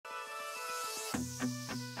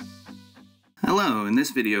Hello, in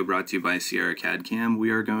this video brought to you by Sierra CAD/CAM, we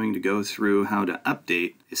are going to go through how to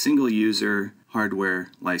update a single user hardware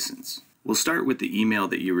license. We'll start with the email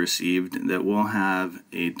that you received that will have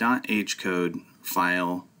a .hcode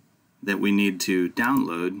file that we need to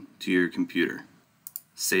download to your computer.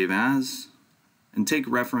 Save as, and take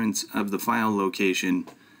reference of the file location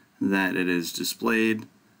that it is displayed.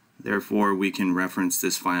 Therefore, we can reference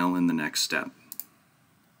this file in the next step.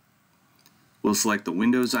 We'll select the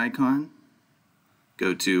Windows icon,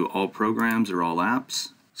 go to All Programs or All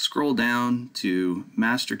Apps, scroll down to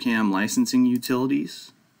Mastercam Licensing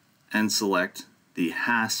Utilities, and select the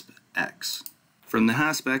HASP-X. From the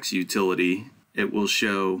HASP-X utility, it will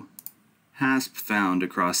show HASP found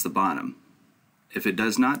across the bottom. If it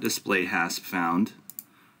does not display HASP found,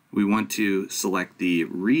 we want to select the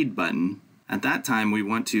Read button. At that time, we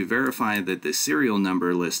want to verify that the serial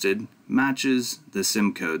number listed matches the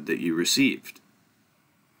SIM code that you received.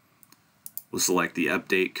 We'll select the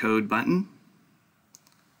Update Code button,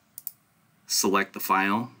 select the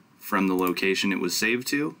file from the location it was saved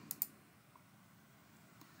to,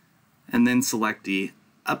 and then select the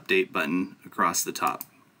Update button across the top.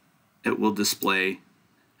 It will display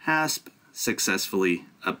HASP successfully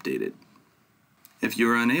updated. If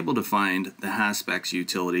you are unable to find the HASP-X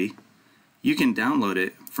utility, you can download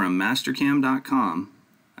it from mastercam.com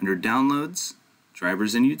under Downloads,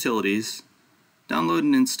 Drivers and Utilities. Download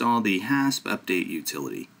and install the HASP Update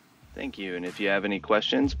utility. Thank you, and if you have any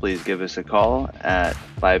questions, please give us a call at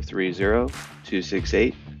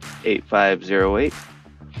 530-268-8508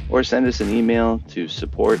 or send us an email to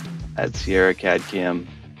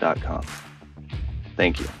support@sierracadcam.com.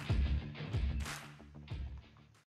 Thank you.